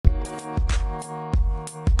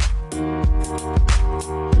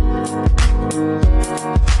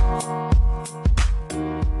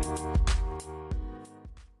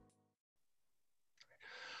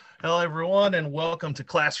everyone, and welcome to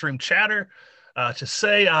Classroom Chatter. To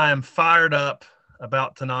say I am fired up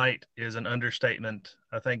about tonight is an understatement.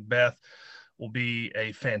 I think Beth will be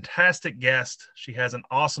a fantastic guest. She has an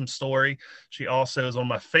awesome story. She also is one of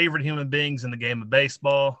my favorite human beings in the game of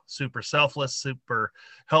baseball. Super selfless, super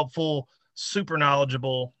helpful, super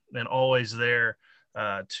knowledgeable, and always there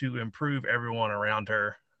to improve everyone around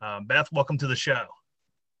her. Beth, welcome to the show.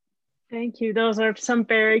 Thank you. Those are some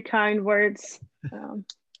very kind words.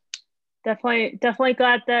 Definitely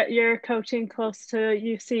glad that you're coaching close to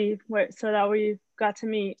UC, so that we got to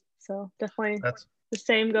meet. So definitely the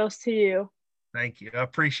same goes to you. Thank you. I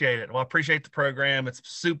appreciate it. Well, I appreciate the program. It's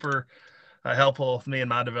super helpful with me and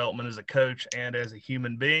my development as a coach and as a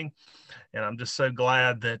human being. And I'm just so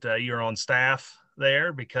glad that you're on staff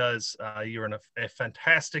there because you're a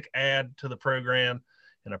fantastic add to the program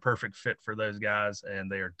and a perfect fit for those guys.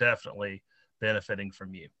 And they are definitely benefiting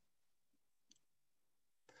from you.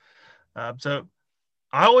 So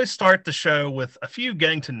I always start the show with a few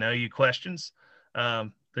getting to know you questions.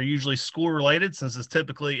 They're usually school related since it's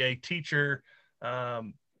typically a teacher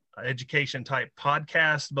education type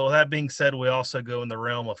podcast. But with that being said, we also go in the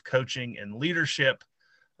realm of coaching and leadership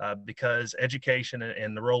because education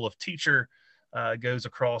and the role of teacher goes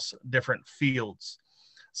across different fields.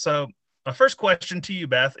 So my first question to you,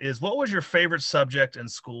 Beth, is what was your favorite subject in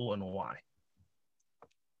school and why?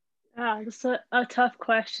 That's a tough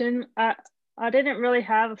question. I didn't really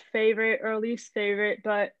have a favorite or least favorite,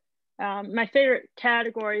 but my favorite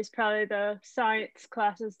category is probably the science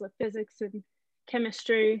classes, the physics and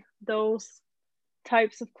chemistry, those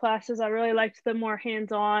types of classes. I really liked the more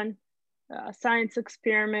hands-on science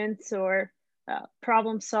experiments or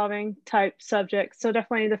problem-solving type subjects. So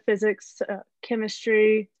definitely the physics,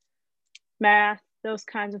 chemistry, math, those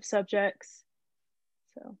kinds of subjects.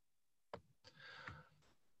 So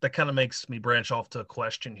that kind of makes me branch off to a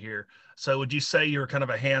question here. So would you say you're kind of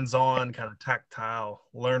a hands-on, kind of tactile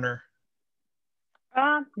learner?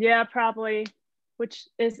 Yeah, probably, which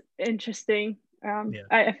is interesting.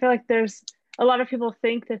 I feel like there's a lot of people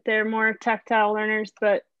think that they're more tactile learners,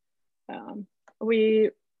 but we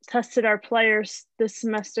tested our players this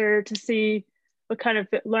semester to see what kind of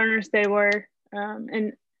learners they were.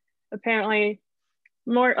 And apparently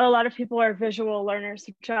a lot of people are visual learners,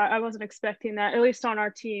 which I wasn't expecting that, at least on our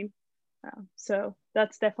team. So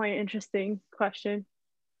that's definitely an interesting question.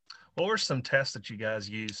 What were some tests that you guys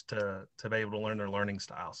used to be able to learn their learning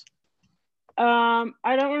styles?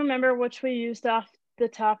 I don't remember which we used off the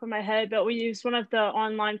top of my head, but we used one of the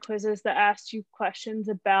online quizzes that asked you questions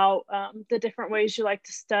about the different ways you like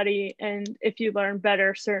to study and if you learn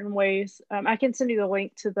better certain ways. I can send you the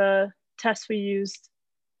link to the test we used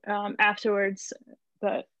afterwards,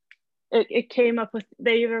 but it came up with,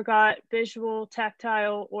 they either got visual,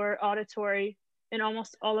 tactile, or auditory, and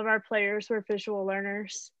almost all of our players were visual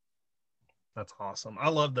learners. That's awesome. I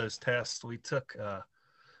love those tests. We took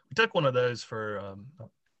one of those for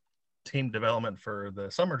team development for the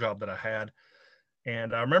summer job that I had.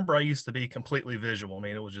 And I remember I used to be completely visual. I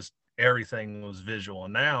mean, it was just everything was visual.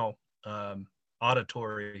 And now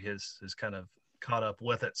auditory has kind of caught up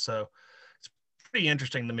with it. So it's pretty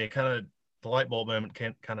interesting to me. Kind of the light bulb moment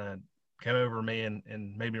came over me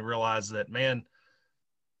and made me realize that, man,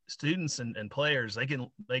 students and players,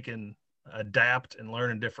 they can adapt and learn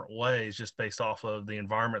in different ways just based off of the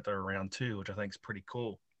environment they're around too, which I think is pretty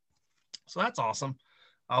cool. So that's awesome.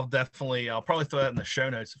 I'll probably throw that in the show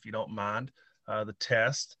notes if you don't mind. The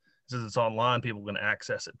test, since it's online, people can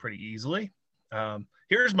access it pretty easily.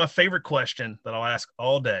 Here's my favorite question that I'll ask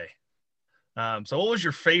all day. So what was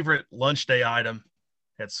your favorite lunch day item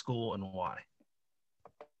at school and why?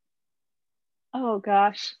 Oh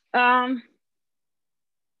gosh.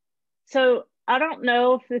 So I don't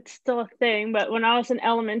know if it's still a thing, but when I was in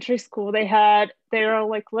elementary school, they were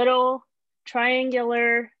like little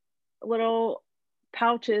triangular little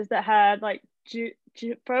pouches that had like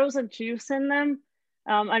frozen juice in them.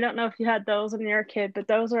 I don't know if you had those when you were a kid, but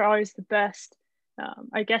those are always the best.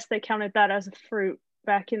 I guess they counted that as a fruit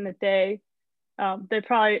back in the day. They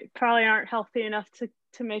probably aren't healthy enough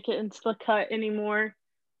to make it into the cut anymore.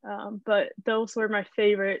 But those were my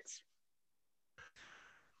favorites.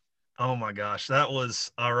 Oh my gosh, that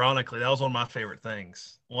was one of my favorite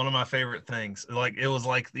things. One of my favorite things. Like it was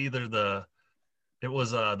like the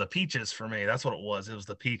peaches for me. That's what it was. It was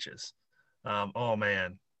the peaches. Oh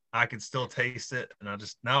man, I could still taste it,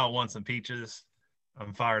 and now I want some peaches.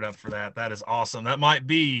 I'm fired up for that. That is awesome. That might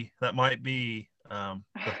be the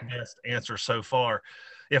best answer so far.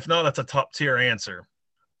 If not, that's a top tier answer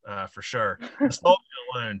for sure. Nostalgia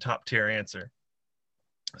alone, top tier answer.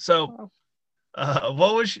 So,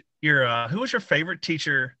 what was who was your favorite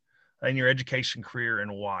teacher in your education career,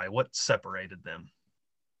 and why? What separated them?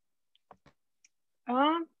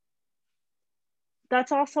 Um,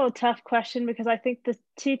 that's also a tough question because I think the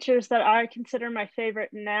teachers that I consider my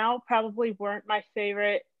favorite now probably weren't my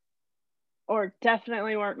favorite, or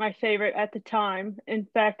definitely weren't my favorite at the time. In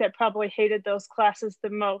fact, I probably hated those classes the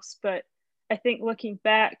most. But I think looking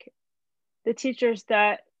back, the teachers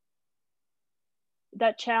that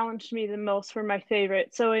challenged me the most were my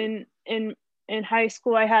favorite. So in high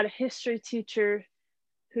school, I had a history teacher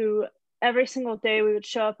who every single day we would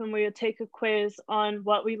show up and we would take a quiz on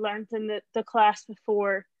what we learned in the class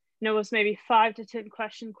before. And it was maybe 5 to 10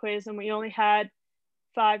 question quiz, and we only had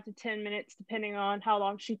 5 to 10 minutes depending on how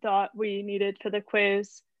long she thought we needed for the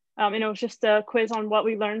quiz. And it was just a quiz on what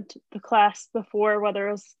we learned the class before, whether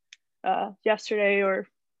it was yesterday or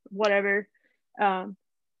whatever. Um,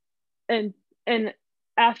 and and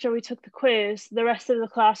after we took the quiz, the rest of the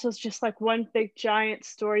class was just like one big giant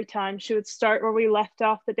story time. She would start where we left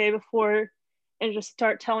off the day before and just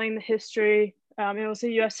start telling the history. It was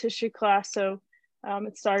a U.S. history class, so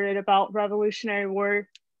it started about Revolutionary War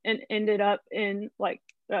and ended up in like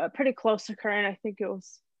pretty close to current. I think it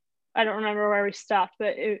was, I don't remember where we stopped,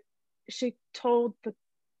 but she told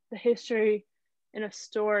the history in a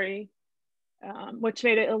story, which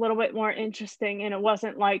made it a little bit more interesting. And it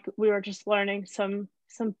wasn't like we were just learning some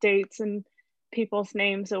dates and people's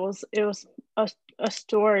names. It was a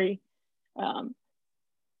story. Um,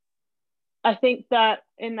 I think that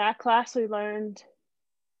in that class we learned.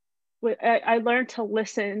 I learned to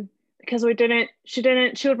listen because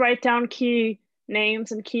she would write down key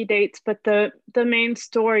names and key dates, but the main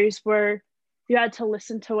stories were you had to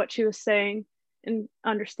listen to what she was saying and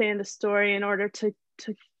understand the story in order to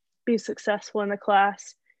be successful in the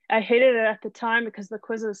class. I hated it at the time because the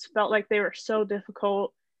quizzes felt like they were so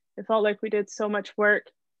difficult. It felt like we did so much work,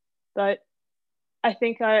 but I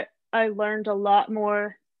think I learned a lot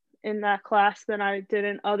more in that class than I did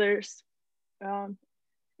in others. And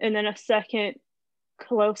then a second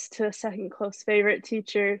close favorite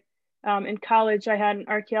teacher. In college, I had an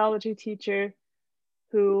archaeology teacher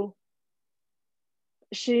who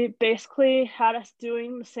she basically had us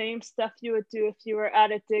doing the same stuff you would do if you were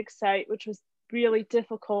at a dig site, which was really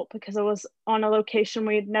difficult because it was on a location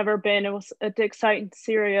we had never been. It was a dig site in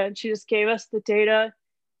Syria, and she just gave us the data.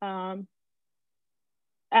 At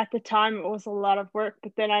the time, it was a lot of work,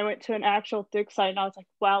 but then I went to an actual dig site and I was like,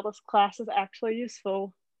 wow, this class is actually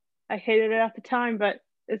useful. I hated it at the time, but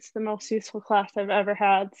it's the most useful class I've ever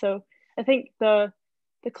had. So I think the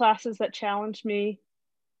classes that challenged me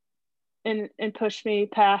and pushed me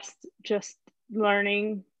past just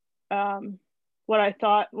learning what I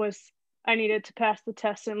thought was I needed to pass the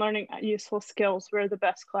test and learning useful skills were the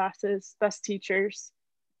best classes, best teachers.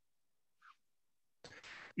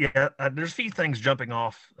 Yeah, there's a few things jumping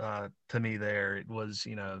off to me there. It was,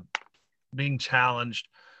 being challenged,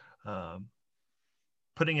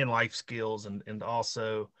 putting in life skills, and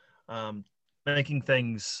also making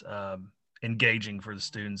things engaging for the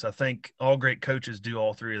students. I think all great coaches do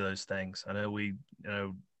all three of those things. I know we,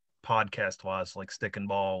 podcast wise, like stick and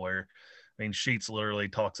ball, where Sheets literally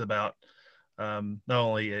talks about not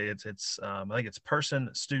only it's I think it's person,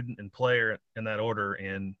 student, and player in that order,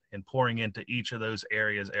 and pouring into each of those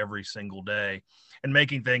areas every single day and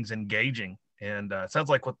making things engaging. And it sounds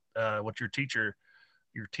like what your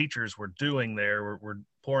teachers were doing there were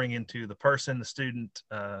pouring into the person, the student,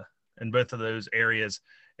 in both of those areas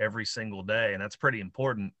every single day. And that's pretty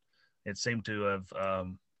important. It seemed to have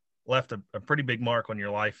left a pretty big mark on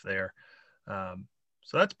your life there.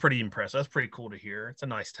 So that's pretty impressive. That's pretty cool to hear. It's a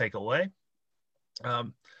nice takeaway.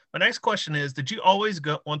 My next question is, did you always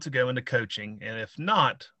want to go into coaching? And if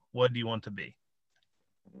not, what do you want to be?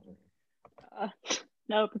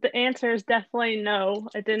 No, but the answer is definitely no.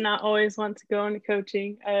 I did not always want to go into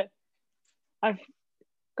coaching. I've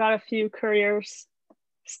got a few careers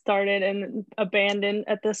started and abandoned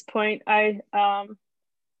at this point.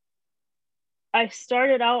 I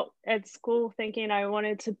started out at school thinking I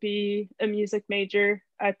wanted to be a music major.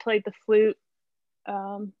 I played the flute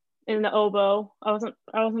in the oboe. I wasn't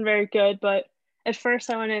very good, but at first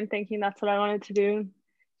I went in thinking that's what I wanted to do.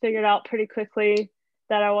 Figured out pretty quickly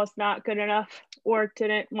that I was not good enough or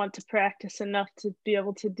didn't want to practice enough to be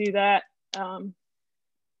able to do that. And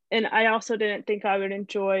I also didn't think I would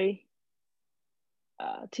enjoy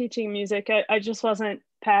teaching music. I just wasn't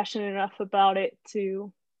passionate enough about it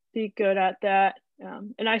to be good at that.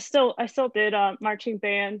 And I still did marching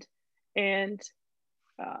band and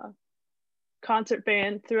concert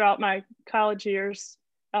band throughout my college years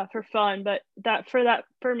for fun, but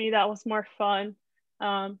for me that was more fun.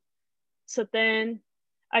 So then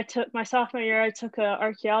I took my sophomore year, I took an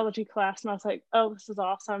archaeology class, and I was like, oh, this is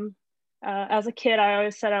awesome. As a kid, I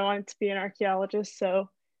always said I wanted to be an archaeologist. So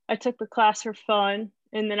I took the class for fun,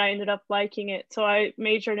 and then I ended up liking it. So I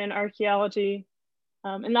majored in archaeology,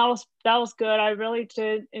 and that was good. I really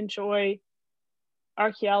did enjoy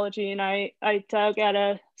archaeology, and I dug at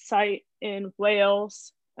a site in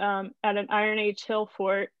Wales, at an Iron Age hill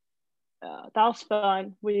fort. That was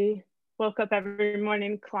fun. We woke up every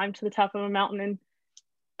morning, climbed to the top of a mountain, and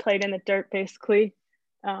played in the dirt basically.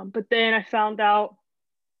 But then I found out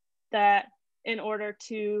that in order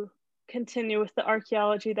to continue with the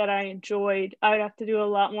archaeology that I enjoyed, I'd have to do a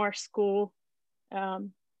lot more school.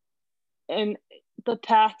 And the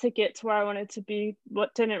path to get to where I wanted to be,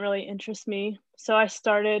 what didn't really interest me. So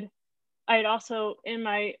I'd also, in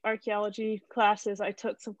my archaeology classes, I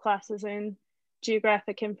took some classes in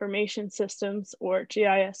geographic information systems, or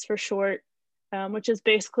GIS for short, which is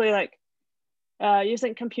basically like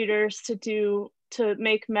using computers to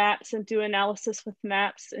make maps and do analysis with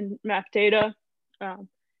maps and map data.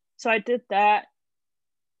 So I did that.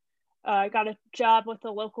 I got a job with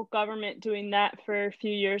the local government doing that for a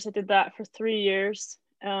few years. I did that for 3 years,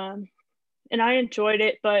 and I enjoyed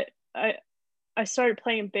it. But I started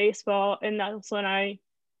playing baseball, and that was when I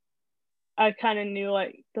kind of knew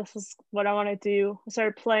like this is what I want to do. I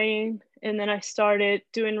started playing, and then I started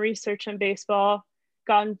doing research in baseball.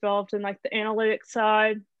 Got involved in like the analytics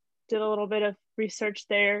side, did a little bit of research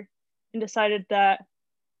there, and decided that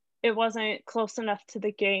it wasn't close enough to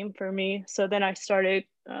the game for me. So then I started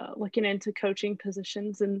looking into coaching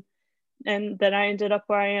positions, and then I ended up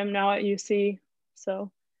where I am now at UC.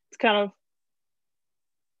 So it's kind of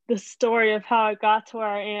the story of how I got to where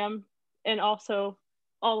I am, and also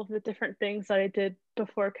all of the different things that I did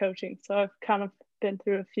before coaching. So I've kind of been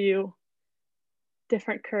through a few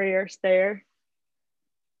different careers there.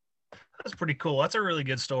 That's pretty cool. That's a really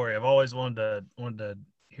good story. I've always wanted to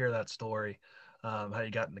hear that story, how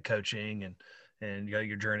you got into coaching and you got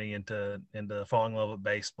your journey into falling in love with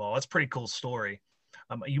baseball. That's a pretty cool story.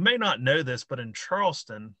 You may not know this, but in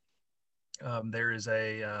Charleston, there is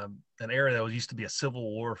an area that used to be a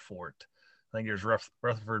Civil War fort. I think there's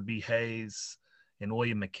Rutherford B. Hayes and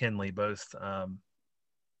William McKinley. Both, I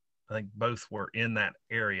think both were in that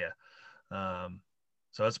area. So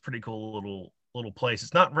it's a pretty cool little place.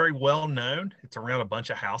 It's not very well known. It's around a bunch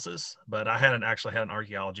of houses, but I actually had an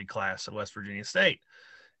archaeology class at West Virginia State,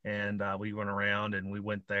 and we went around and we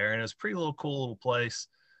went there, and it was a pretty cool little place.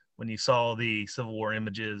 When you saw the Civil War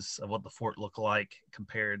images of what the fort looked like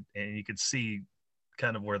compared, and you could see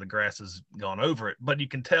kind of where the grass has gone over it, but you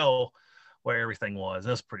can tell where everything was.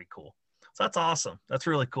 That's pretty cool. So that's awesome. That's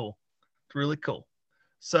really cool. It's really cool.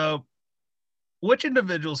 So which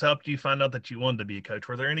individuals helped you find out that you wanted to be a coach?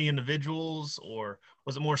 Were there any individuals, or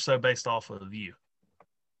was it more so based off of you?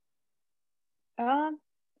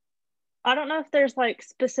 I don't know if there's like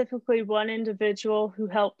specifically one individual who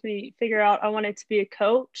helped me figure out I wanted to be a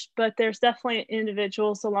coach, but there's definitely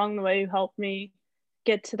individuals along the way who helped me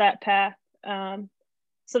get to that path.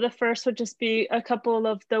 So the first would just be a couple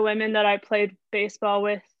of the women that I played baseball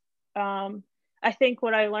with. I think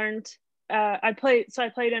what I learned, I played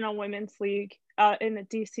in a women's league in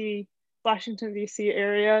the Washington, D.C.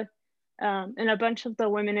 area. And a bunch of the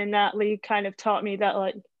women in that league kind of taught me that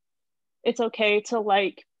like, it's okay to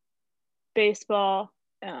like baseball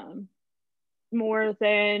more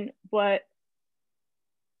than what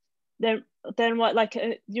like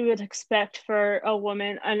you would expect for a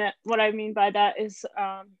woman. And what I mean by that is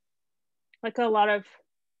like a lot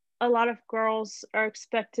of girls are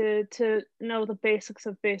expected to know the basics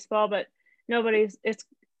of baseball, but it's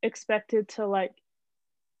expected to like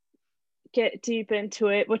get deep into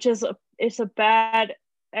it, which is it's a bad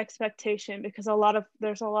expectation, because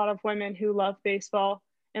there's a lot of women who love baseball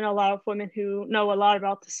and a lot of women who know a lot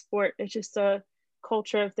about the sport. It's just a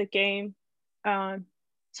culture of the game.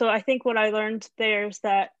 So I think what I learned there is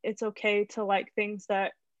that it's okay to like things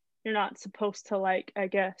that you're not supposed to like, I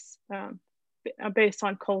guess, based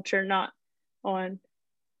on culture, not on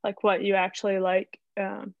like what you actually like.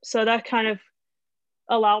 So that kind of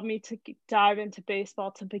allowed me to dive into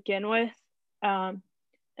baseball to begin with. And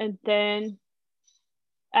then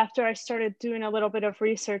after I started doing a little bit of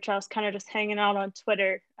research, I was kind of just hanging out on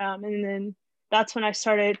Twitter. And then that's when I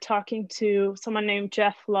started talking to someone named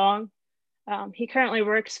Jeff Long. He currently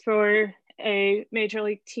works for a major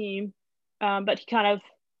league team, but he kind of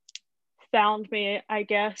found me, I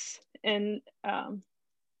guess, and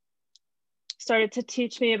started to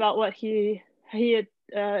teach me about what he had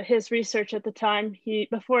his research at the time.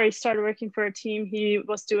 Before he started working for a team, he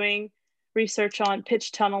was doing research on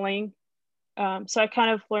pitch tunneling. So I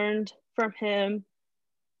kind of learned from him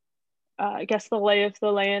I guess, the lay of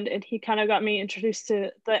the land, and he kind of got me introduced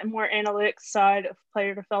to the more analytics side of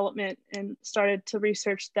player development and started to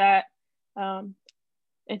research that. And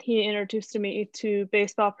he introduced me to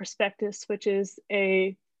Baseball Prospectus, which is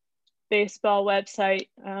a baseball website.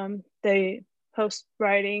 They post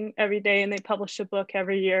writing every day and they publish a book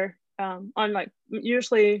every year on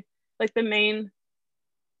usually the main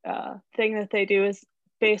thing that they do is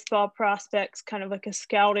baseball prospects, kind of like a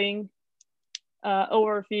scouting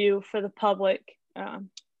overview for the public. And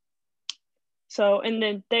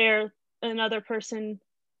then there, another person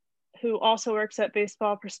who also works at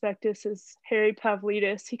Baseball Prospectus is Harry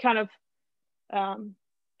Pavlidis. He kind of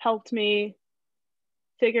helped me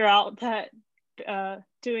figure out that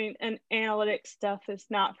doing an analytics stuff is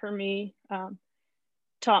not for me.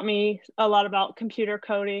 Taught me a lot about computer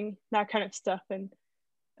coding, that kind of stuff, and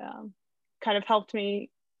kind of helped me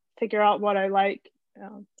figure out what I like.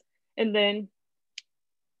 And then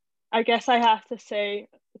I guess I have to say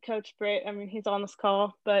Coach Britt, I mean, he's on this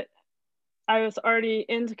call, but I was already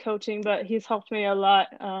into coaching, but he's helped me a lot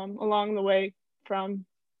along the way from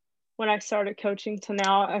when I started coaching to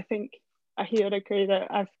now. I think he would agree that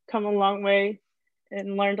I've come a long way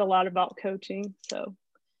and learned a lot about coaching. So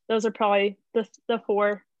those are probably the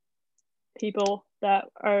 4 people that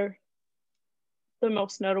are the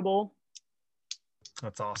most notable.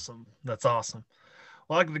 That's awesome. That's awesome.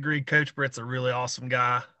 Well, I can agree. Coach Britt's a really awesome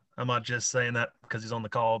guy. I'm not just saying that because he's on the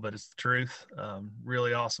call, but it's the truth.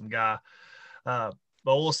 Really awesome guy. But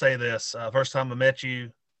we'll say this: first time I met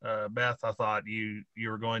you, Beth, I thought you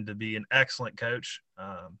were going to be an excellent coach.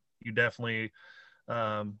 You definitely.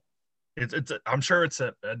 I'm sure it's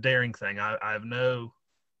a daring thing. I have no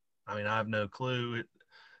clue.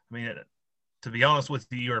 To be honest with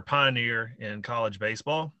you, you're a pioneer in college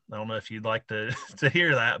baseball. I don't know if you'd like to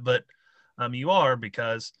hear that, but you are,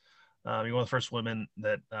 because you're one of the first women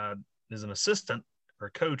that is an assistant or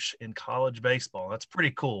coach in college baseball. That's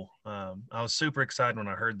pretty cool. I was super excited when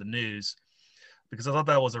I heard the news because I thought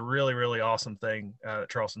that was a really, really awesome thing that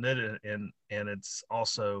Charleston did, and it's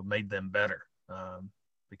also made them better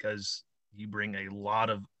because you bring a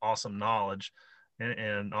lot of awesome knowledge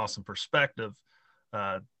and awesome perspective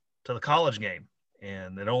to the college game,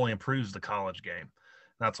 and it only improves the college game.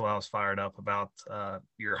 That's why I was fired up about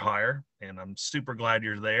your hire, and I'm super glad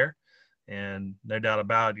you're there. And no doubt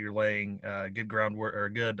about it, you're laying good groundwork or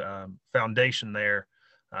a good foundation there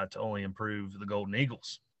to only improve the Golden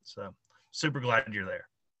Eagles. So super glad you're there.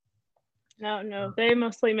 No, they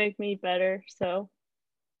mostly make me better. So,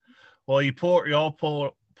 well, you all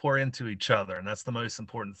pour into each other, and that's the most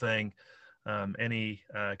important thing. Any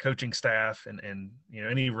coaching staff and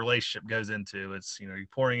any relationship goes into, it's you're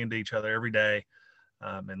pouring into each other every day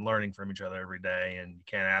and learning from each other every day, and you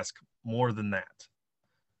can't ask more than that.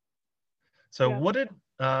 So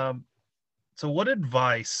yeah. What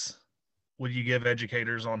advice would you give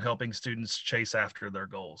educators on helping students chase after their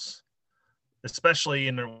goals, especially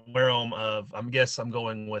in the realm of, I'm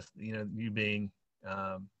going with you being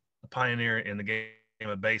a pioneer in the game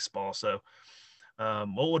of baseball. So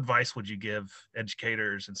what advice would you give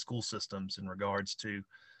educators and school systems in regards to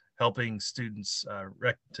helping students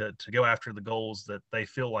to go after the goals that they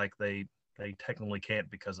feel like they technically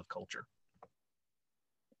can't because of culture?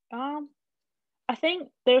 I think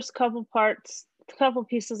there's a couple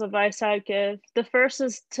pieces of advice I'd give. The first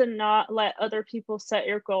is to not let other people set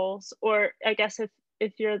your goals, or I guess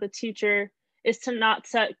if you're the teacher, is to not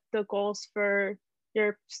set the goals for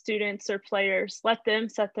your students or players. Let them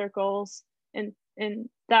set their goals, and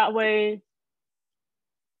that way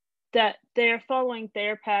that they're following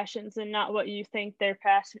their passions and not what you think their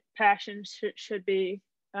passions should be.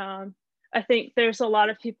 I think there's a lot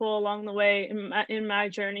of people along the way in my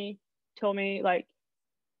journey told me like,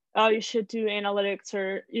 oh, you should do analytics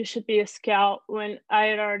or you should be a scout, when I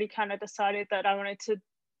had already kind of decided that I wanted to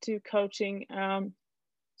do coaching.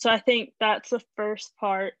 So I think that's the first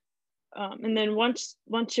part. And then once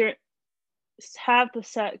you have the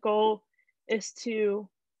set goal, is to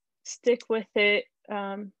stick with it,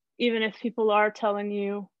 even if people are telling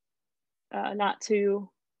you not to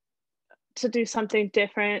do something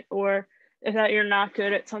different, or if that you're not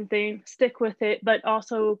good at something, stick with it, but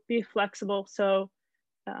also be flexible. So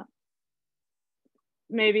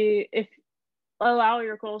maybe if allow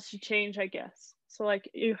your goals to change, I guess. So like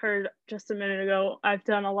you heard just a minute ago, I've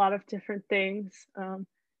done a lot of different things.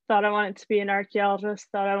 Thought I wanted to be an archaeologist,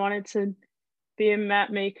 thought I wanted to be a map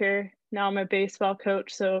maker. Now I'm a baseball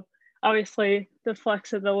coach. So obviously the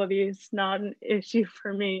flexibility is not an issue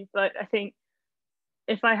for me, but I think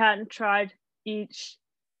if I hadn't tried each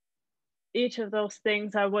of those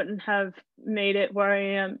things, I wouldn't have made it where I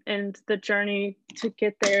am, and the journey to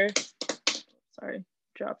get there sorry,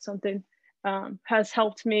 dropped something, has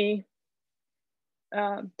helped me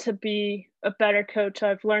to be a better coach.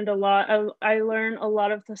 I've learned a lot. I learn a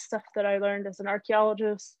lot of the stuff that I learned as an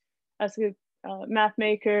archaeologist, as a map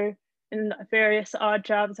maker, and various odd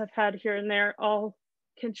jobs I've had here and there all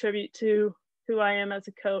contribute to who I am as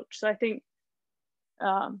a coach. So I think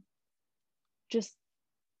just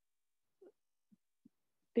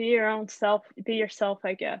be your own self, be yourself,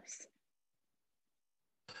 I guess.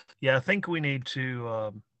 Yeah, I think we need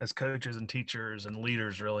to, as coaches and teachers and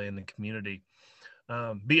leaders really in the community,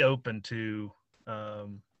 be open to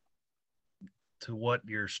what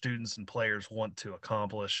your students and players want to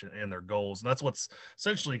accomplish and their goals. And that's what's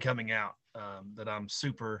essentially coming out, that I'm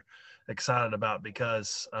super excited about,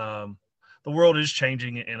 because the world is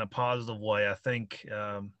changing in a positive way. I think,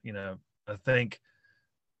 I think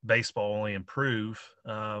baseball only improve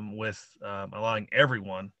with allowing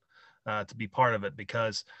everyone to be part of it,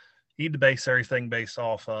 because you need to base everything based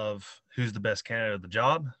off of who's the best candidate of the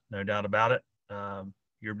job, no doubt about it.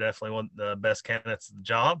 You're definitely one of the best candidates of the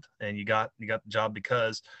job, and you got the job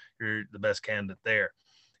because you're the best candidate there.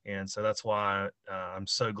 And so that's why I'm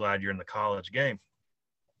so glad you're in the college game.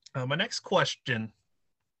 My next question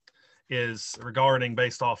is regarding,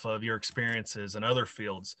 based off of your experiences in other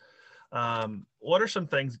fields. What are some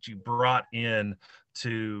things that you brought in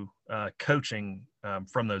to coaching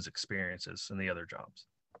from those experiences in the other jobs?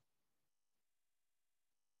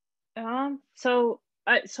 I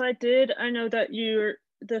know that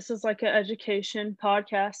this is like an education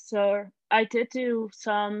podcast. So I did do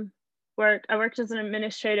some work. I worked as an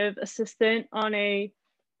administrative assistant on a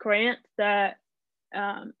grant that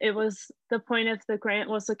it was, the point of the grant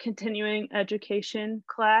was a continuing education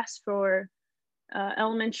class for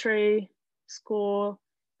elementary school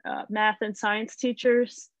math and science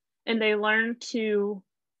teachers. And they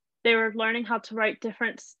were learning how to write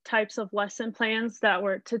different types of lesson plans that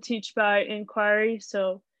were to teach by inquiry.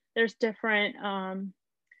 So there's different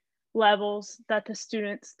levels that the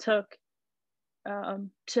students took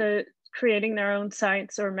to creating their own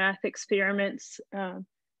science or math experiments.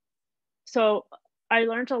 So I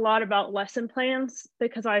learned a lot about lesson plans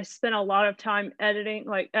because I spent a lot of time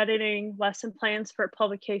editing lesson plans for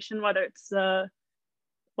publication, whether it's the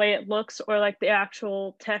way it looks or like the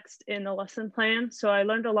actual text in the lesson plan. So I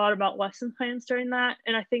learned a lot about lesson plans during that.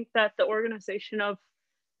 And I think that the organization of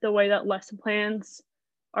the way that lesson plans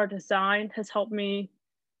are designed has helped me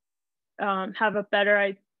have a better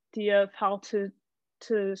idea of how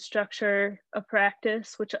to structure a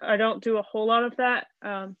practice, which I don't do a whole lot of that.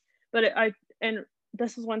 And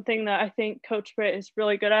this is one thing that I think Coach Britt is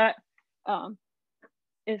really good at,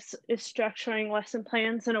 is structuring lesson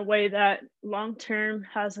plans in a way that long-term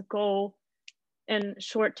has a goal and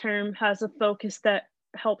short-term has a focus that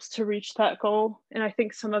helps to reach that goal. And I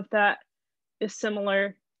think some of that is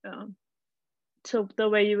similar to the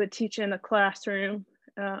way you would teach in a classroom.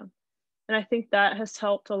 And I think that has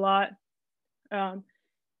helped a lot.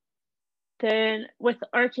 Then with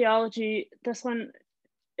archaeology, this one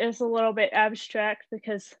is a little bit abstract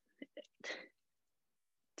because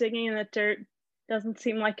digging in the dirt doesn't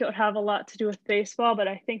seem like it would have a lot to do with baseball, but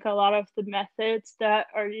I think a lot of the methods that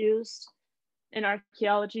are used in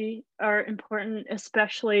archaeology are important,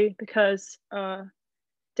 especially because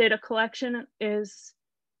data collection is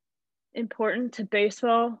important to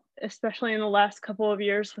baseball, especially in the last couple of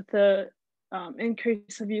years with the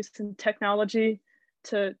increase of use in technology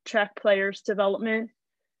to track players' development.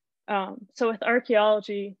 So with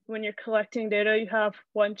archaeology, when you're collecting data, you have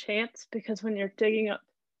one chance, because when you're digging up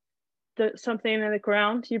something in the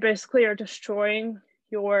ground, you basically are destroying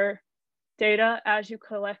your data as you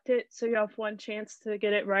collect it. So you have one chance to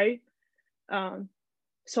get it right.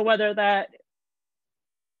 So whether that,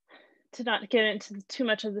 to not get into too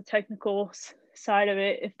much of the technical side of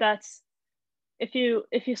it, if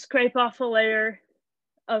you scrape off a layer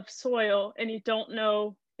of soil and you don't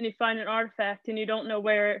know, and you find an artifact and you don't know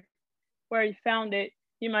where you found it,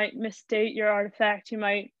 you might misdate your artifact. You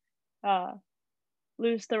might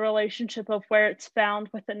lose the relationship of where it's found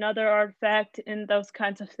with another artifact and those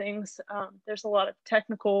kinds of things. There's a lot of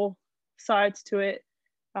technical sides to it,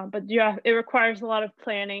 but yeah, it requires a lot of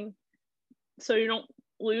planning, so you don't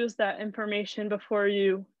lose that information before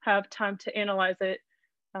you have time to analyze it.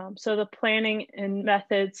 So the planning and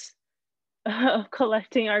methods of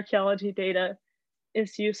collecting archaeology data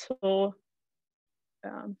is useful,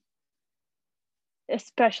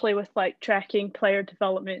 especially with like tracking player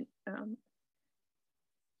development.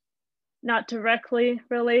 Not directly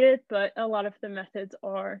related, but a lot of the methods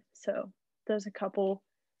are. So there's a couple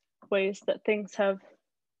ways that things have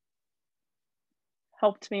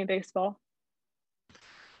helped me in baseball.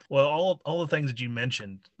 Well, all the things that you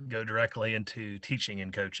mentioned go directly into teaching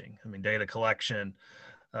and coaching. I mean, data collection,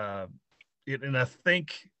 uh, and I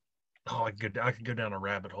think, I could go down a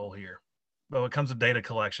rabbit hole here. But when it comes to data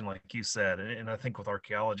collection, like you said, and I think with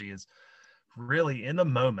archaeology is really in the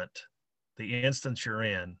moment, the instance you're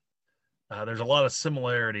in. There's a lot of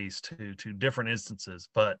similarities to different instances,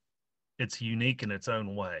 but it's unique in its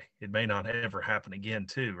own way. It may not ever happen again,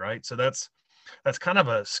 too, right? So that's kind of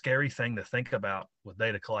a scary thing to think about with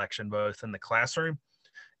data collection, both in the classroom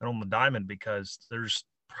and on the diamond, because there's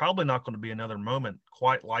probably not going to be another moment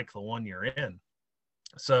quite like the one you're in.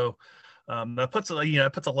 So that puts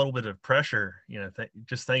it puts a little bit of pressure,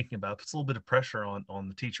 just thinking about it, puts a little bit of pressure on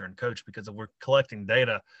the teacher and coach, because if we're collecting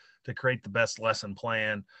data to create the best lesson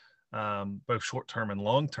plan, both short term and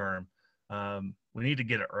long term, we need to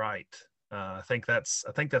get it right. I think that's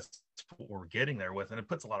what we're getting there with, and it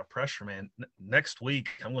puts a lot of pressure, man. Next week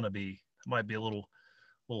I might be a little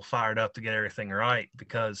fired up to get everything right,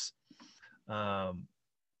 because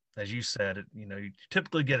as you said, you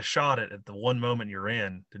typically get a shot at the one moment you're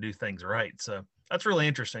in to do things right. So that's really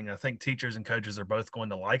interesting. I think teachers and coaches are both going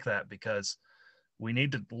to like that, because we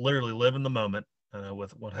need to literally live in the moment.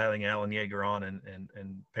 With having Alan Yeager on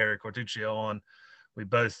and Perry Cortuccio on, we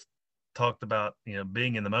both talked about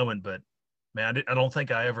being in the moment. But man, I don't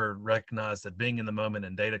think I ever recognized that being in the moment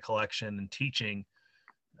and data collection and teaching,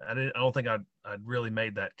 I don't think I'd really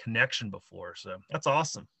made that connection before. So that's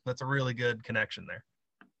awesome. That's a really good connection there.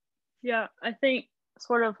 Yeah, I think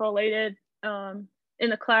sort of related in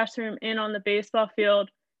the classroom and on the baseball field,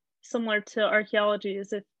 similar to archaeology,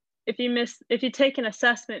 is if you take an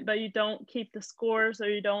assessment but you don't keep the scores or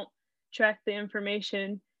you don't track the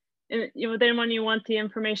information, and then when you want the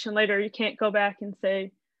information later, you can't go back and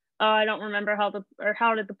say, oh, I don't remember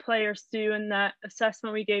how did the players do in that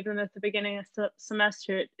assessment we gave them at the beginning of the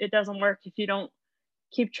semester. It doesn't work if you don't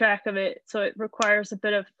keep track of it. So it requires a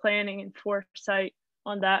bit of planning and foresight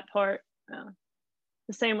on that part.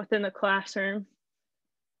 The same within the classroom.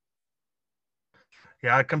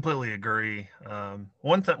 Yeah, I completely agree.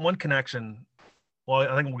 One connection. Well,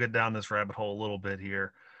 I think we'll get down this rabbit hole a little bit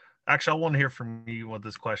here. Actually, I want to hear from you with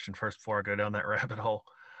this question first before I go down that rabbit hole.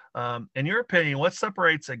 In your opinion, what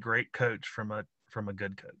separates a great coach from a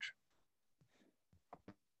good coach?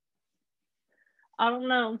 I don't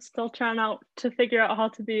know. I'm still trying to figure out how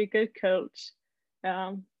to be a good coach.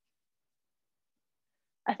 I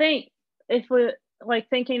think if we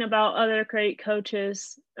thinking about other great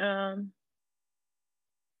coaches, I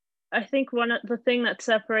think the thing that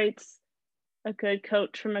separates a good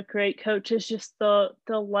coach from a great coach is just the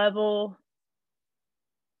level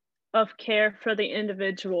of care for the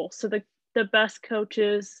individual. So the best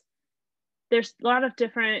coaches, there's a lot of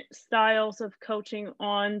different styles of coaching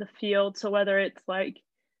on the field. So whether it's like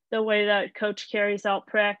the way that coach carries out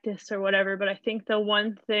practice or whatever, but I think the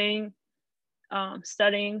one thing,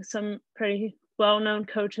 studying some pretty well-known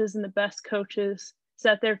coaches and the best coaches, is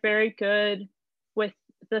that they're very good with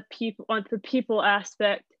the people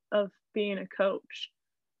aspect of being a coach.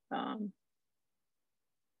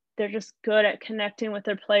 They're just good at connecting with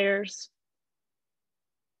their players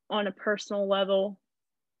on a personal level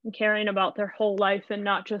and caring about their whole life, and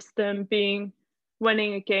not just them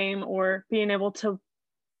winning a game or being able to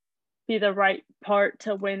be the right part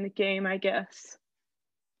to win the game, I guess.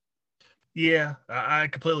 Yeah, I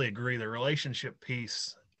completely agree. The relationship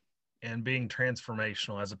piece and being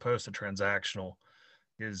transformational as opposed to transactional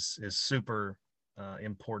is super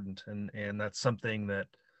important, and that's something that,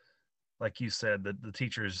 like you said, that the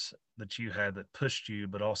teachers that you had that pushed you,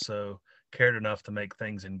 but also cared enough to make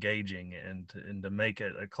things engaging and to make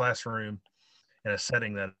it a classroom in a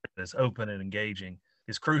setting that is open and engaging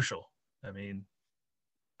is crucial. I mean,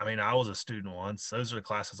 I was a student once. Those are the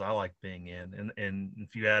classes I like being in, and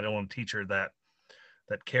if you add on a teacher that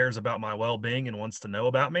cares about my well-being and wants to know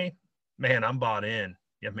about me, man, I'm bought in.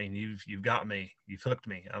 I mean, you've got me. You've hooked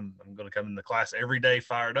me. I'm going to come in the class every day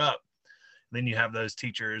fired up. And then you have those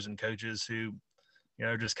teachers and coaches who,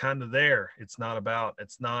 just kind of there. It's not about,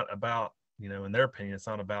 in their opinion, it's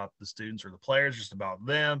not about the students or the players, just about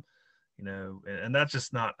them, and that's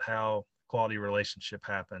just not how quality relationship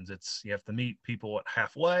happens. You have to meet people at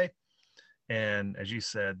halfway. And as you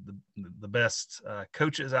said, the best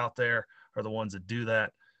coaches out there are the ones that do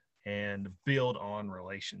that and build on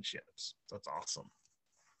relationships. That's awesome.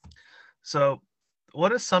 So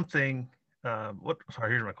what is something,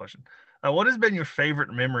 here's my question. What has been your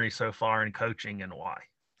favorite memory so far in coaching, and why?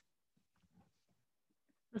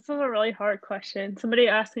 This is a really hard question. Somebody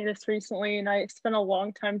asked me this recently, and I spent a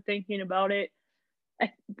long time thinking about it.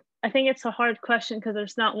 I think it's a hard question because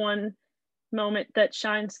there's not one moment that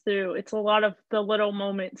shines through. It's a lot of the little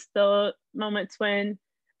moments, the moments when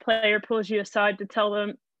player pulls you aside to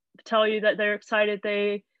tell you that they're excited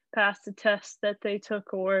they passed the test that they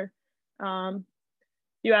took, or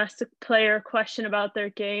you ask the player a question about their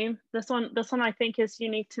game. This one I think is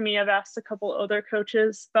unique to me. I've asked a couple other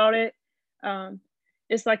coaches about it.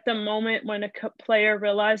 It's like the moment when a player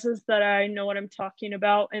realizes that I know what I'm talking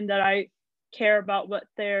about and that I care about what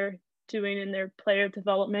they're doing in their player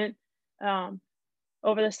development.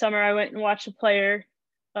 Over the summer, I went and watched a player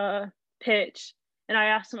pitch, and I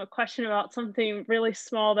asked him a question about something really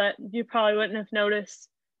small that you probably wouldn't have noticed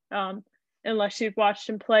unless you've watched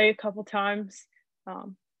him play a couple times.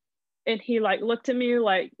 And he like looked at me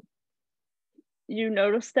like, you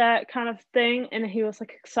noticed that kind of thing, and he was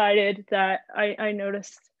like excited that I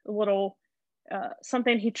noticed a little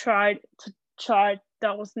something he tried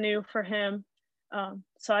that was new for him.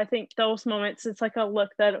 So I think those moments, it's like a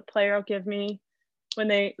look that a player will give me when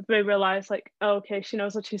they realize like, oh, okay, she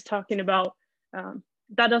knows what she's talking about.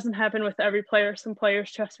 That doesn't happen with every player. Some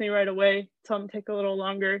players trust me right away, some take a little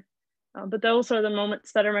longer, but those are the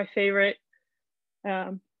moments that are my favorite.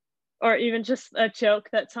 Or even just a joke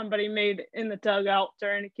that somebody made in the dugout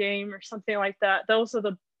during a game or something like that. Those are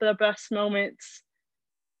the best moments.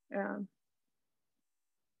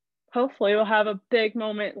 Hopefully we'll have a big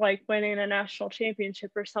moment like winning a national championship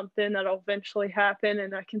or something that'll eventually happen,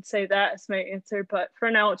 and I can say that as my answer. But for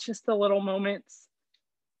now, it's just the little moments.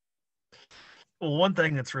 Well, one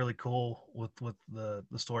thing that's really cool with the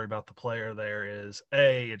story about the player there is,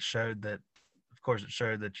 it showed that, of course, it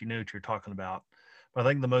showed that you knew what you're talking about. But I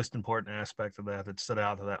think the most important aspect of that stood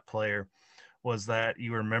out to that player was that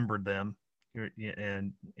you remembered them,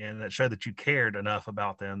 and that showed that you cared enough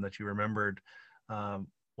about them that you remembered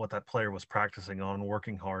what that player was practicing on,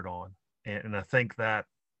 working hard on. And I think that,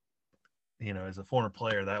 as a former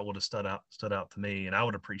player, that would have stood out to me, and I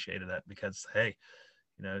would have appreciated that because, hey,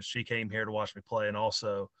 she came here to watch me play, and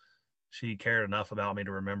also she cared enough about me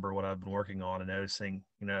to remember what I've been working on and noticing,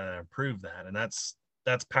 I improved that. And that's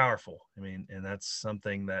powerful. I mean, and that's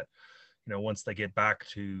something that, once they get back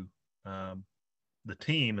to the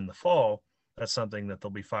team in the fall, that's something that they'll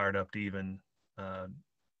be fired up to even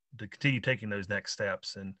to continue taking those next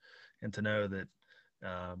steps and to know that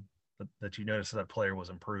that you noticed that player was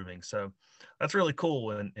improving. So that's really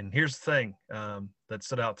cool. And here's the thing that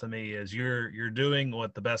stood out to me is you're doing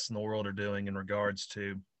what the best in the world are doing in regards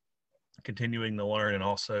to continuing to learn and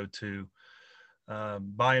also to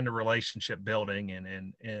buy into relationship building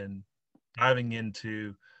and diving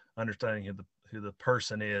into understanding who the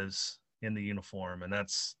person is in the uniform. And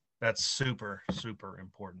that's super, super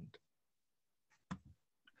important.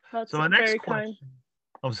 That's so my next very question, kind.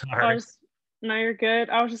 I'm sorry. No, you're good.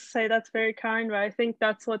 I was just say that's very kind, but I think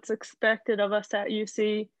that's what's expected of us at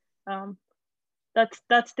UC.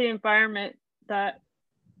 That's the environment that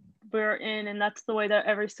we're in, and that's the way that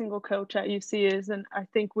every single coach at UC is. And I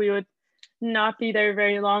think we would not be there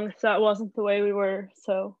very long if that wasn't the way we were.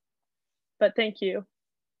 So, but thank you.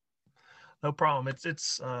 No problem.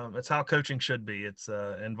 It's how coaching should be. It's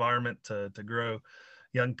an environment to grow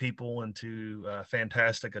young people into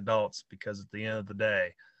fantastic adults, because at the end of the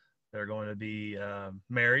day, they're going to be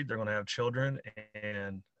married, they're going to have children,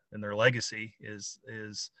 and their legacy is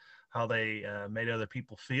how they made other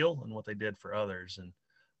people feel and what they did for others.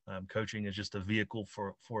 And coaching is just a vehicle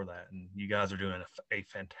for that. And you guys are doing a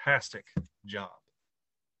fantastic job.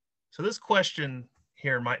 So this question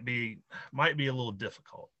here might be a little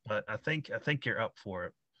difficult, but I think you're up for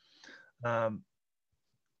it.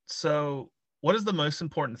 So what is the most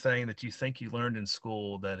important thing that you think you learned in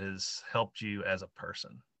school that has helped you as a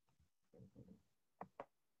person?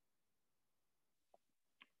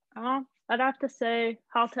 I'd have to say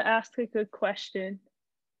how to ask a good question.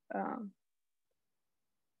 I'm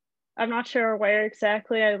not sure where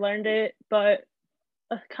exactly I learned it, but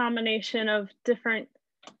a combination of different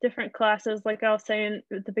classes. Like I was saying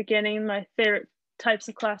at the beginning, my favorite types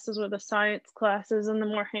of classes were the science classes and the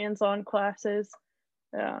more hands-on classes.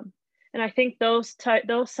 And I think those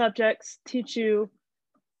subjects teach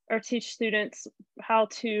students how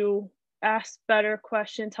to ask better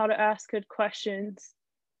questions, how to ask good questions,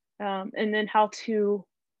 and then how to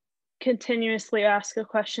continuously ask a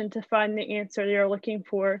question to find the answer you're looking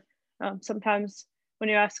for. Sometimes when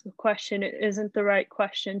you ask a question, it isn't the right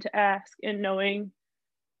question to ask, and knowing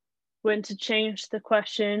when to change the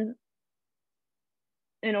question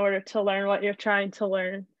in order to learn what you're trying to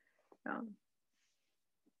learn.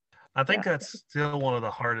 I think that's still one of the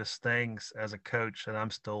hardest things as a coach that I'm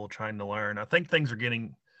still trying to learn. I think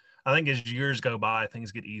as years go by,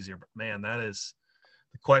 things get easier, but man, that is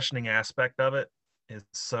the questioning aspect of it. is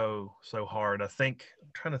so hard. I'm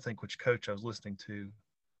trying to think which coach I was listening to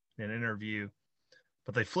in an interview,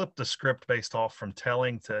 but they flipped the script based off from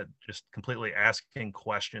telling to just completely asking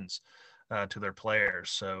questions to their players.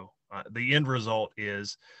 So the end result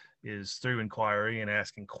is through inquiry and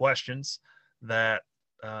asking questions that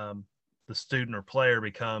the student or player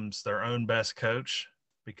becomes their own best coach,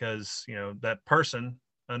 because that person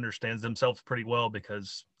understands themselves pretty well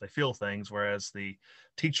because they feel things, whereas the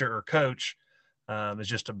teacher or coach is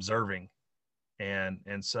just observing. And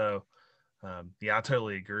so yeah, I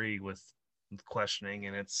totally agree with questioning,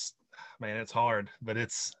 and it's hard, but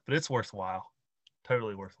it's worthwhile.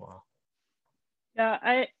 Totally worthwhile. Yeah,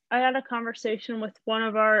 I had a conversation with one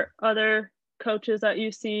of our other coaches at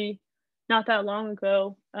UC not that long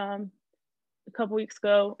ago, a couple weeks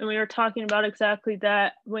ago, and we were talking about exactly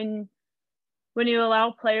that. When you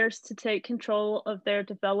allow players to take control of their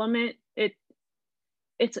development,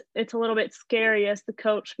 it's a little bit scary as the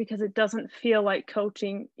coach, because it doesn't feel like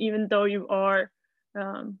coaching, even though you are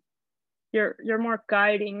you're more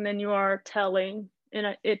guiding than you are telling,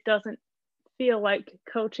 and it doesn't feel like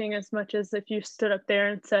coaching as much as if you stood up there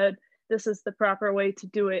and said, this is the proper way to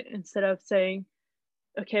do it, instead of saying,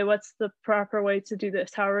 okay, what's the proper way to do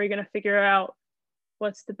this? How are we going to figure out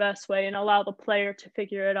what's the best way, and allow the player to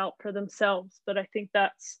figure it out for themselves? But I think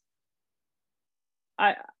that's,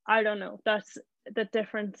 I don't know, that's the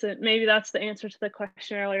difference. Maybe that's the answer to the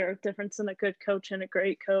question earlier, difference in a good coach and a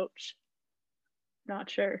great coach. Not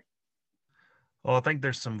sure. Well, I think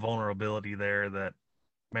there's some vulnerability there that,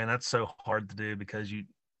 man, that's so hard to do, because you,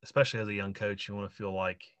 especially as a young coach, you want to feel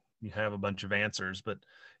like you have a bunch of answers, but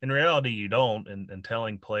in reality you don't. And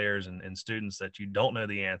telling players and students that you don't know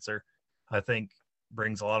the answer, I think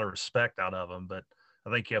brings a lot of respect out of them. But I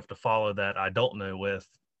think you have to follow that I don't know with,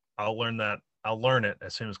 I'll learn it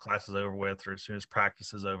as soon as class is over with, or as soon as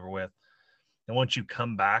practice is over with. And once you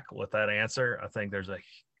come back with that answer, I think there's a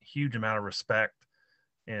huge amount of respect.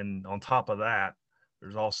 And on top of that,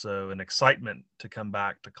 there's also an excitement to come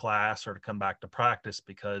back to class or to come back to practice,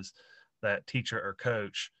 because that teacher or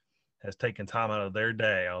coach has taken time out of their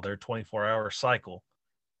day, out of their 24-hour cycle,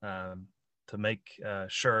 to make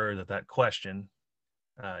sure that question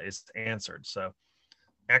is answered. So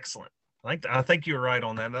excellent. I think you're right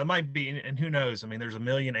on that. That might be, and who knows? I mean, there's a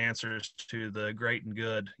million answers to the great and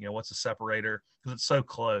good. What's the separator? Because it's so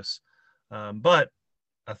close. But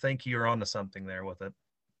I think you're onto something there with it.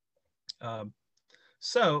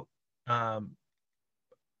 So I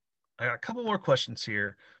got a couple more questions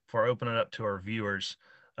here before I open it up to our viewers.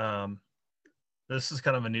 This is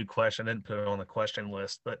kind of a new question. I didn't put it on the question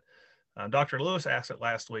list, but Dr. Lewis asked it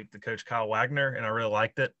last week to Coach Kyle Wagner, and I really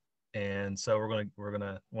liked it. And so we're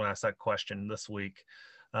gonna ask that question this week.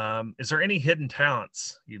 Is there any hidden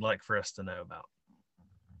talents you'd like for us to know about?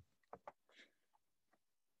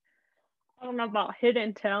 I don't know about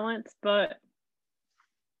hidden talents, but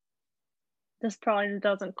this probably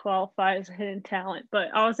doesn't qualify as a hidden talent, but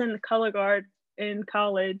I was in the color guard in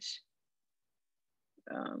college.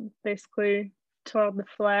 Basically twirled the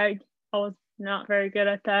flag. I was not very good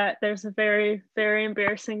at that. There's a very, very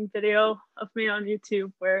embarrassing video of me on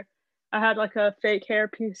YouTube where I had like a fake hair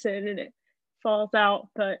piece in and it falls out,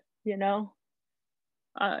 but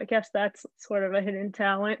I guess that's sort of a hidden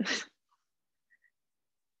talent.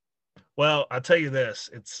 Well, I'll tell you this,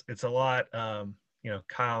 it's a lot,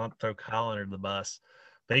 Kyle, throw Kyle under the bus.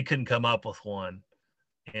 They couldn't come up with one.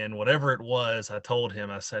 And whatever it was, I told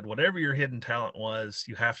him, I said, whatever your hidden talent was,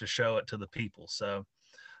 you have to show it to the people. So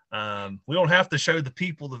we don't have to show the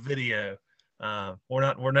people the video. We're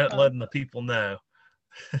not letting the people know.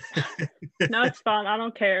 No, it's fine. I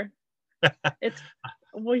don't care.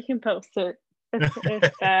 We can post it.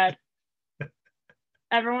 It's bad.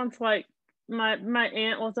 Everyone's like, my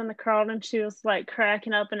aunt was in the crowd and she was like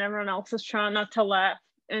cracking up, and everyone else was trying not to laugh.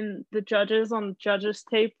 And the judges on the judges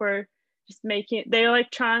tape were just they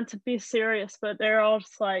like trying to be serious, but they're all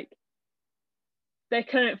just like, they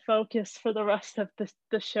couldn't focus for the rest of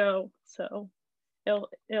the show. So it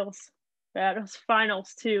was bad. It was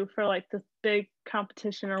finals too for like the big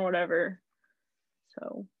competition or whatever.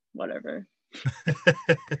 So whatever.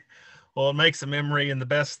 Well, it makes a memory, and the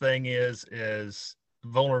best thing is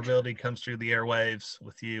vulnerability comes through the airwaves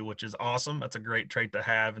with you, which is awesome. That's a great trait to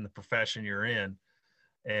have in the profession you're in.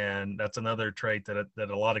 And that's another trait that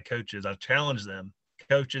a lot of coaches, I challenge them,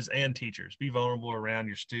 coaches and teachers, be vulnerable around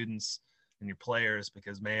your students and your players,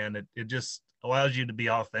 because man, it just allows you to be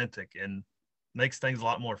authentic and makes things a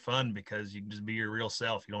lot more fun, because you can just be your real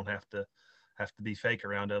self. You don't have to be fake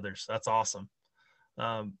around others. That's awesome.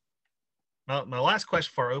 My last question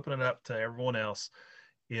before I open it up to everyone else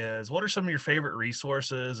is what are some of your favorite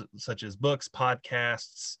resources, such as books,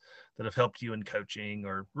 podcasts, that have helped you in coaching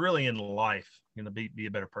or really in life, be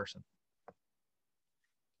a better person?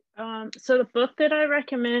 So the book that I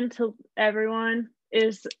recommend to everyone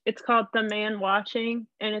it's called The Man Watching,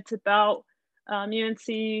 and it's about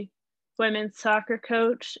UNC women's soccer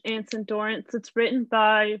coach Anson Dorrance. It's written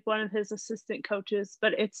by one of his assistant coaches,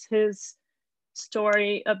 but it's his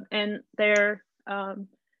story and their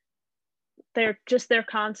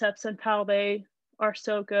concepts and how they are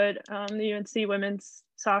so good. The UNC women's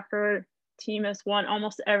soccer team has won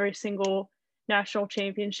almost every single national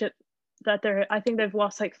championship I think they've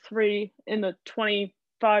lost like 3 in the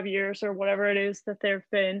 25 years or whatever it is that there've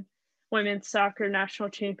been women's soccer national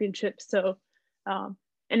championships. So, and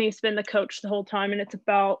he's been the coach the whole time, and it's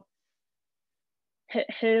about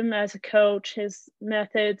him as a coach, his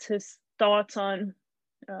methods, his thoughts on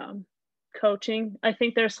coaching. I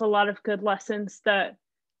think there's a lot of good lessons that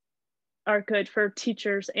are good for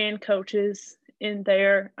teachers and coaches in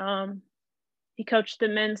there. He coached the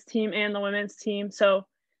men's team and the women's team, so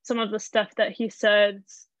some of the stuff that he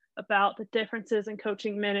says about the differences in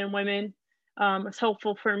coaching men and women was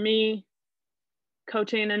helpful for me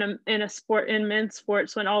coaching in a sport, in men's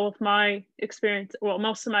sports, when all of my experience, well,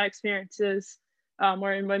 most of my experiences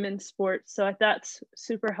were in women's sports. So that's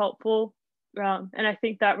super helpful. And I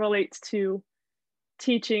think that relates to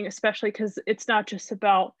teaching, especially because it's not just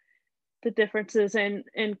about the differences in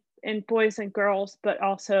boys and girls, but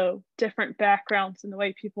also different backgrounds and the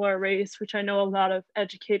way people are raised, which I know a lot of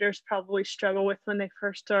educators probably struggle with when they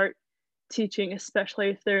first start teaching, especially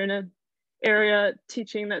if they're in an area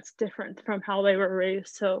teaching that's different from how they were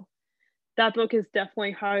raised. So that book is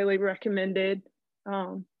definitely highly recommended.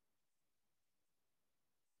 I'm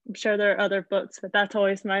sure there are other books, but that's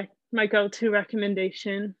always my go-to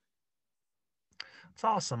recommendation. It's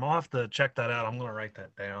awesome. I'll have to check that out. I'm going to write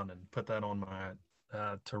that down and put that on my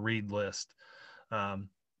to read list. I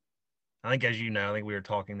think, as you know, I think we were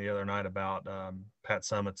talking the other night about Pat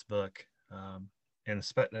Summitt's book, and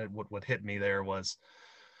what hit me there was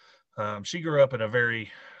she grew up in a very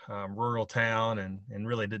rural town and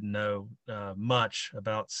really didn't know much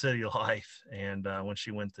about city life. And when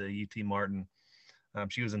she went to UT Martin,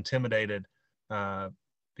 she was intimidated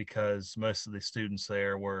because most of the students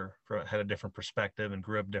there had a different perspective and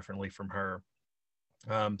grew up differently from her.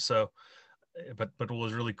 But what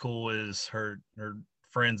was really cool is her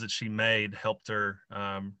friends that she made helped her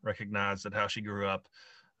recognize that how she grew up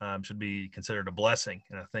should be considered a blessing.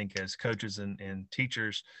 And I think as coaches and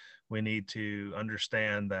teachers, we need to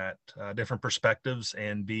understand that different perspectives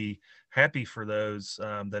and be happy for those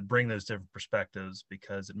that bring those different perspectives,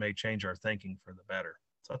 because it may change our thinking for the better.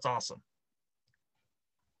 So that's awesome.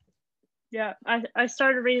 Yeah, I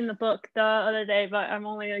started reading the book the other day, but I'm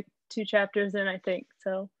only like 2 chapters in, I think.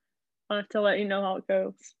 So I'll have to let you know how it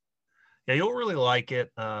goes. Yeah, you'll really like it.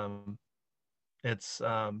 It's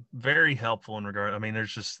very helpful in regard. I mean,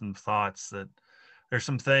 there's just some thoughts that there's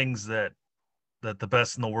some things that the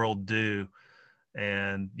best in the world do,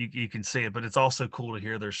 and you can see it, but it's also cool to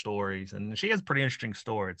hear their stories. And she has a pretty interesting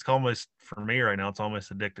story. It's almost, for me right now, it's almost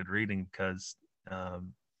addicted reading, because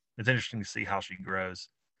it's interesting to see how she grows.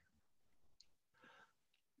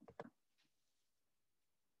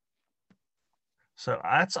 So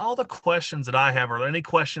that's all the questions that I have. Are there any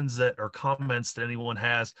questions that or comments that anyone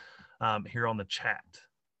has here on the chat?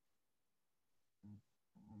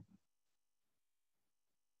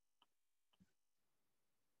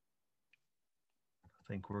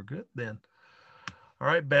 I think we're good then. All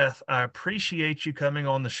right, Beth, I appreciate you coming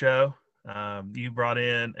on the show. You brought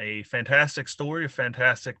in a fantastic story, a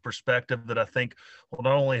fantastic perspective that I think will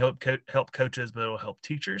not only help coaches, but it will help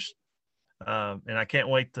teachers. And I can't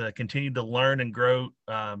wait to continue to learn and grow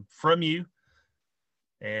from you,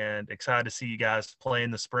 and excited to see you guys play in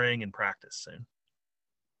the spring and practice soon.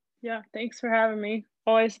 Yeah, thanks for having me.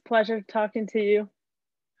 Always a pleasure talking to you.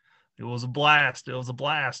 It was a blast. It was a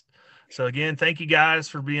blast. So again, thank you guys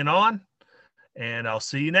for being on, and I'll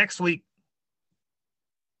see you next week.